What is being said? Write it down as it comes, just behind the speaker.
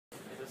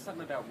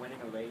something about winning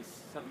a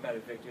race, something about a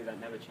victory that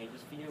never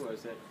changes for you, or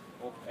is it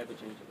ever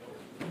changing?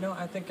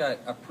 I think I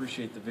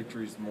appreciate the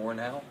victories more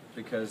now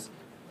because,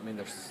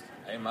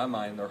 in my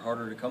mind, they're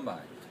harder to come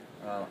by.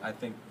 I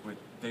think with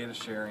data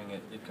sharing,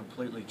 it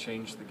completely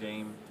changed the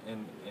game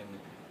in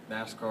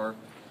NASCAR.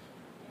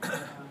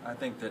 I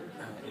think that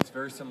it's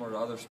very similar to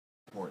other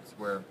sports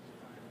where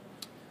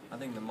I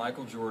think that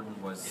Michael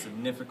Jordan was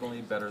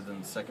significantly better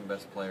than the second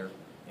best player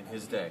in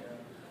his day.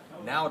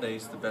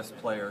 Nowadays, the best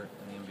player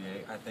in the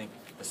NBA, I think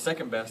the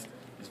second best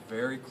is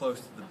very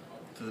close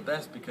to the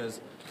best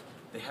because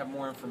they have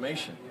more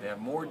information, they have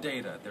more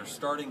data, they're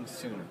starting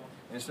sooner.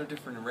 And it's no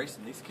different in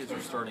racing. These kids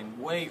are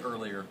starting way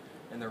earlier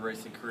in their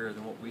racing career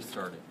than what we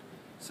started.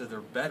 So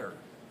they're better.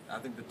 I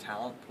think the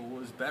talent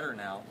pool is better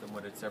now than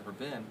what it's ever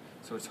been,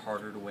 so it's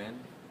harder to win,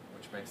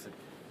 which makes it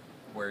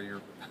where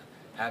you're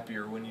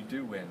happier when you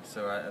do win.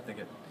 So I think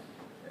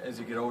as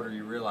you get older,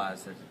 you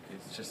realize that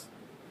it's just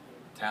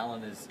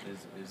talent is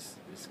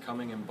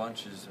coming in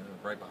bunches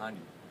right behind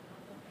you.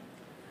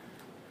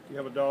 Do you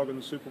have a dog in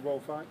the Super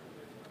Bowl fight?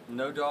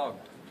 No dog,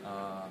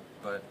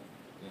 but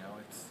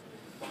it's.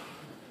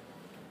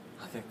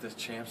 I think the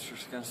champs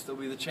are going to still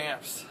be the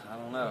champs. I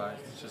don't know. I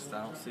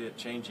don't see it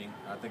changing.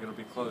 I think it'll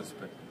be close,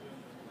 but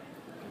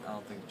I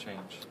don't think it'll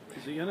change.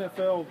 Is the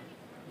NFL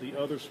the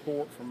other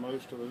sport for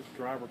most of the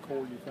driver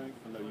corps, you think?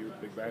 I know you're a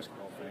big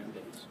basketball fan,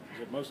 but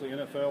is it mostly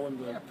NFL in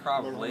the... Yeah,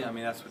 probably.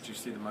 That's what you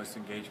see the most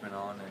engagement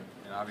on.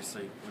 And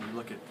obviously, when you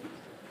look at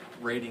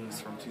ratings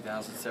from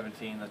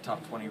 2017, the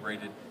top 20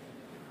 rated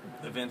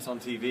events on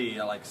TV,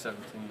 like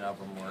 17 of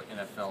them were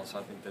NFL. So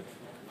I think that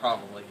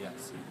probably,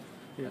 yes.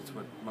 That's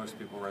what most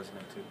people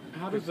resonate to.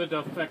 How does it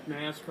affect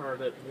NASCAR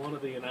that one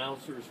of the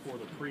announcers for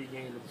the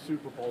pregame of the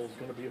Super Bowl is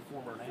going to be a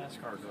former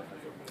NASCAR driver?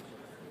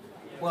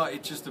 Well,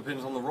 it just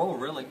depends on the role,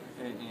 really,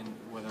 and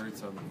whether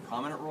it's a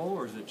prominent role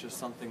or is it just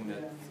something that,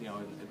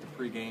 at the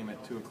pregame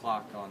at 2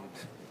 o'clock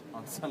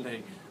on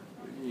Sunday,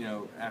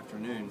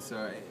 afternoon.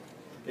 So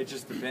it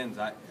just depends.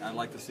 I'd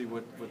like to see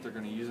what they're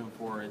going to use him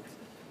for.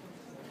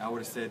 I would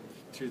have said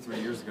 2 or 3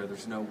 years ago,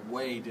 there's no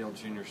way Dale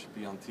Jr. should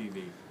be on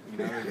TV.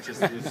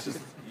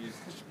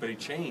 But he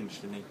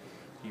changed, and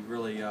he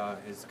really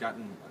has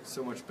gotten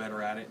so much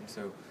better at it. And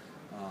so,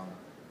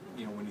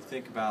 when you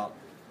think about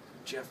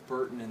Jeff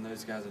Burton and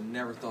those guys, I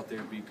never thought they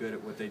would be good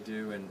at what they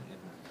do, and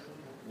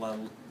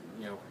lo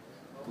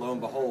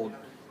and behold,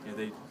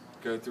 they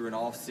go through an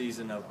off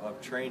season of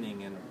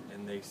training,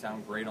 and they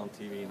sound great on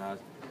TV, and I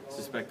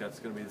suspect that's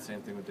going to be the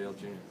same thing with Dale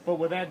Jr. But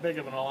with that big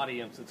of an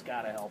audience, it's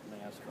got to help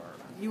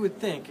NASCAR. You would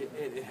think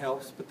it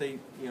helps, but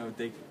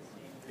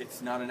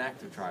it's not an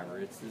active driver.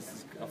 This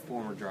is a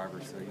former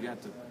driver, so you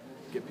have to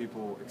get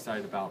people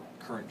excited about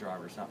current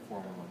drivers, not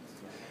former ones.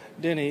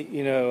 Denny,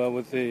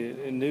 with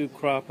the new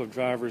crop of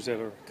drivers that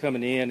are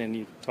coming in, and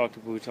we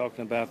were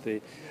talking about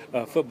the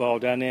football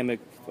dynamic,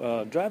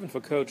 driving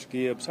for Coach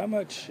Gibbs, how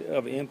much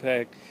of an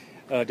impact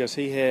does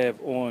he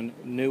have on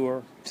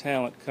newer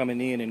talent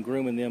coming in and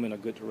grooming them in a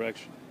good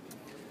direction?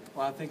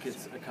 Well, I think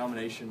it's a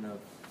combination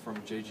from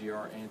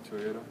JGR and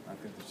Toyota. I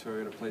think the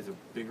Toyota plays a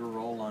bigger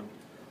role on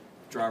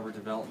driver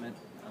development.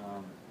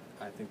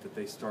 I think that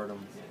they start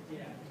them,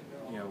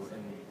 in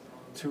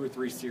 2 or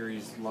 3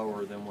 series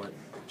lower than what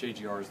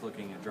JGR is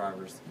looking at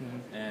drivers.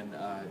 Mm-hmm. And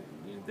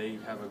they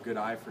have a good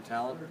eye for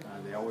talent.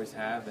 They always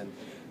have, and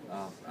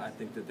I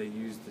think that they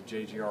use the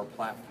JGR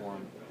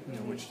platform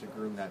in which to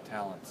groom that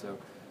talent. So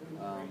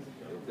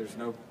there's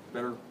no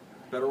better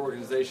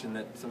organization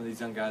that some of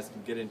these young guys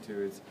can get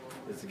into is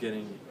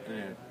getting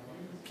a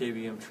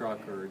KBM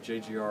truck or a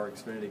JGR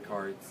Xfinity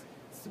car. It's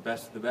the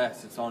best of the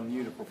best. It's on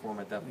you to perform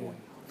at that point.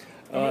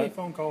 How many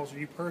phone calls are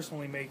you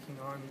personally making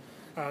on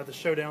the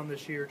showdown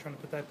this year, trying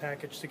to put that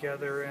package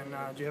together, and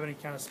do you have any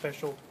kind of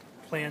special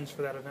plans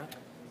for that event?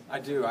 I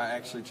do. I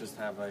actually just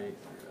have a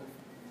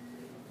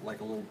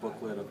little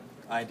booklet of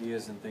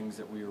ideas and things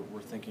that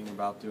we're thinking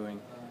about doing.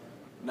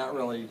 Not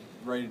really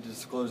ready to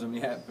disclose them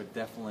yet, but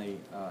definitely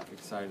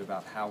excited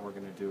about how we're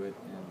going to do it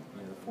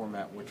and the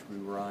format which we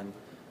run.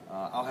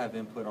 I'll have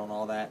input on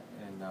all that,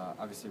 and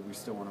obviously we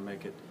still want to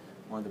make it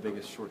one of the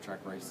biggest short track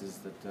races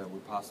that we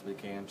possibly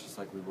can, just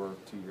like we were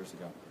 2 years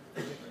ago.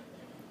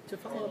 To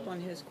follow up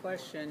on his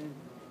question,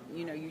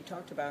 you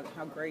talked about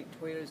how great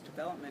Toyota's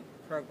development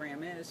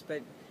program is,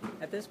 but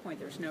at this point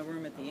there's no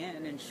room at the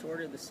end, and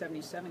short of the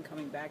 77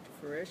 coming back to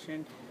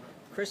fruition,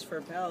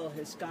 Christopher Bell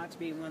has got to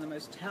be one of the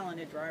most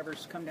talented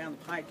drivers to come down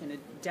the pike in a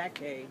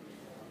decade.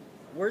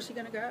 Where's he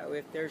going to go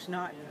if there's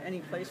not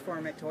any place for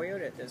him at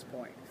Toyota at this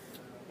point?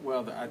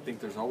 Well, I think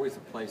there's always a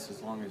place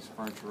as long as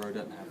Furniture Row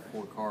doesn't have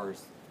 4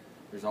 cars.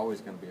 There's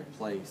always going to be a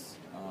place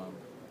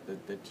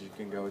that you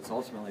can go. It's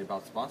ultimately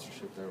about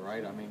sponsorship, though,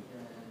 right?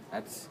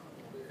 That's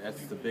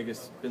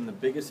been the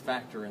biggest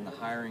factor in the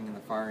hiring and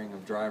the firing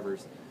of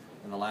drivers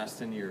in the last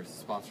 10 years,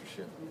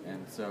 sponsorship.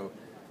 And so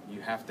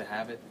you have to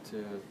have it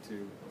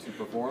to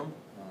perform.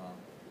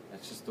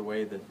 That's just the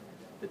way that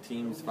the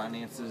team's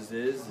finances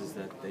is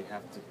that they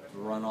have to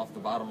run off the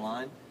bottom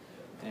line,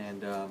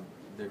 and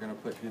they're going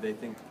to put who they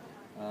think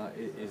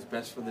is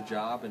best for the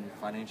job and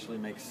financially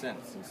makes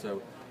sense. And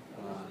so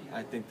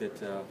I think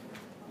that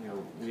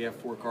we have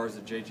 4 cars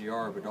at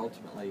JGR, but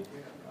ultimately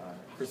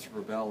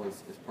Christopher Bell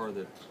is part of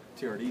the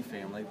TRD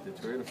family, the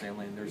Toyota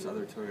family, and there's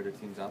other Toyota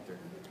teams out there.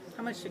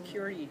 How much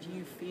security do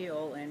you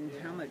feel, and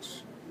how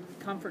much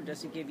comfort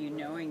does it give you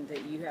knowing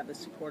that you have the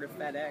support of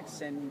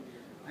FedEx, and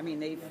I mean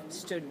they've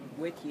stood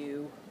with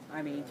you,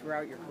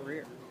 throughout your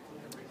career?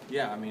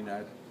 Yeah, I'm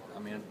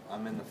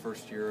in the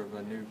first year of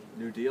a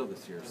new deal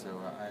this year, so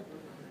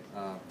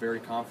I'm very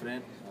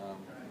confident.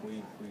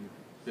 We've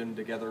been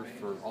together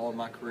for all of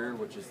my career,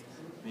 which is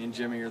me and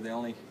Jimmy are the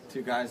only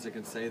 2 guys that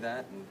can say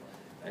that, and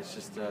it's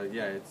just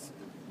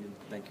you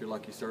thank your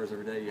lucky stars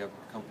every day. You have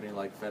a company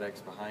like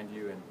FedEx behind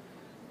you, and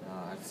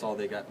I saw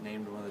they got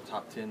named one of the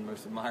top 10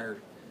 most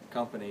admired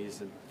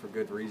companies, and for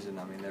good reason.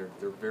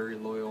 They're very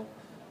loyal.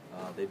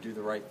 They do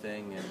the right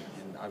thing,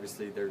 and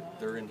obviously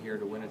they're in here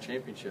to win a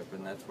championship,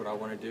 and that's what I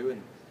want to do,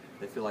 and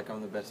they feel like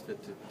I'm the best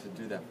fit to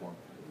do that for them.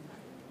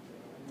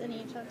 Denny,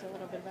 you talked a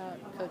little bit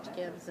about Coach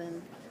Gibbs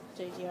and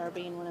JGR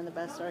being one of the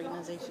best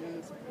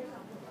organizations.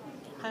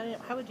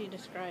 How would you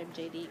describe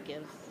J.D.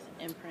 Gibbs'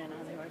 imprint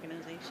on the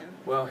organization?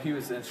 Well, he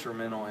was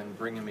instrumental in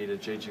bringing me to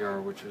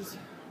JGR, which was,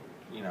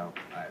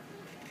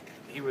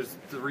 he was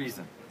the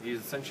reason. He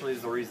essentially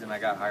is the reason I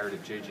got hired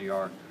at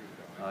JGR.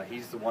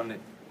 He's the one that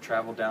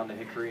traveled down to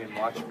Hickory and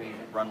watched me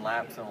run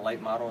laps on a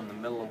late model in the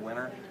middle of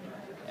winter,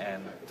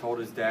 and told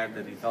his dad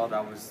that he thought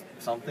I was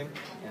something.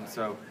 And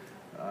so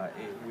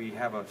we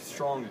have a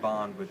strong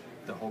bond with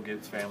the whole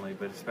Gibbs family,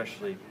 but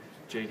especially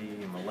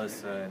JD and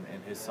Melissa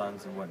and his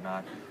sons and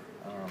whatnot.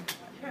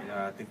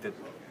 I think that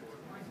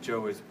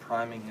Joe is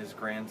priming his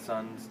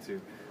grandsons to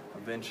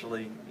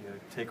eventually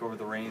take over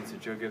the reins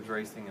at Joe Gibbs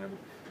Racing, and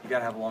you got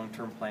to have a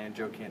long-term plan.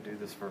 Joe can't do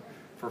this for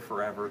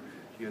forever,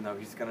 even though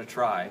he's going to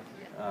try.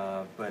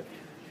 But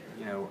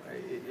Joe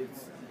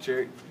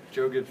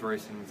Gibbs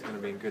Racing is going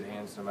to be in good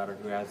hands no matter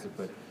who has it.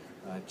 But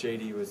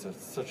JD was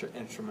such an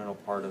instrumental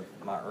part of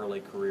my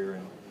early career,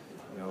 and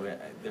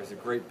there's a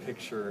great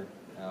picture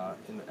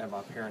at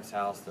my parents'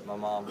 house that my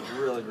mom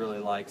really, really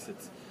likes.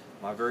 It's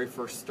my very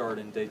first start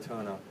in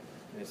Daytona,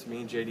 and it's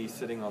me and JD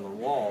sitting on the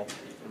wall,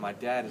 and my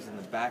dad is in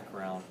the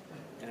background,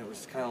 and it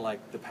was kind of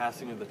like the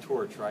passing of the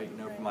torch, right?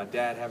 From my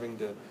dad having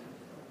to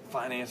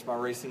finance my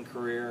racing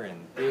career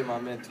and being my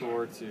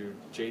mentor to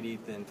JD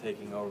then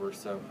taking over.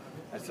 So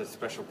that's a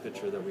special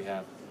picture that we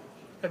have.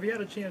 Have you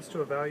had a chance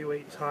to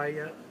evaluate Ty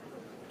yet?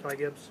 Ty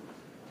Gibbs?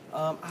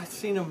 I've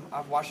seen him.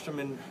 I've watched him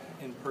in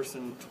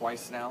person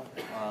twice now.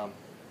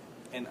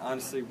 And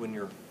honestly, when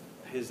you're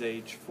his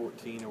age,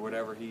 14 or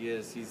whatever he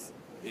is,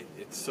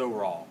 it's so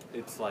raw.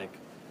 It's like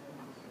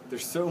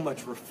there's so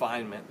much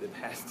refinement that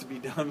has to be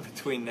done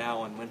between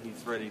now and when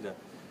he's ready to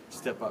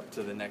step up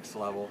to the next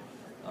level.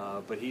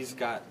 But he's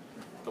got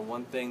the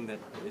one thing that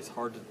is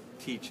hard to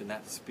teach, and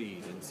that's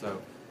speed. And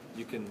so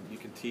you can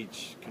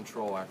teach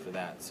control after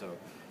that. So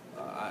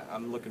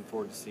I'm looking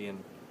forward to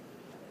seeing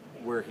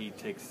where he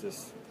takes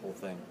this whole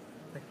thing.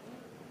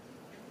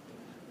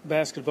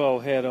 Basketball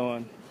hat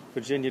on,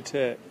 Virginia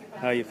Tech.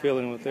 How you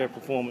feeling with their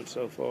performance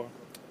so far?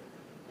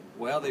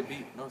 Well, they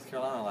beat North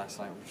Carolina last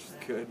night, which is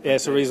good.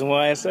 That's the reason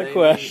why I asked that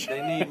question.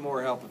 They need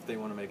more help if they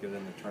want to make it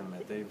in the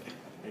tournament.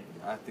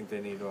 I think they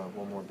need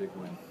one more big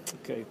win.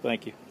 Okay,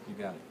 thank you. You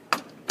got it.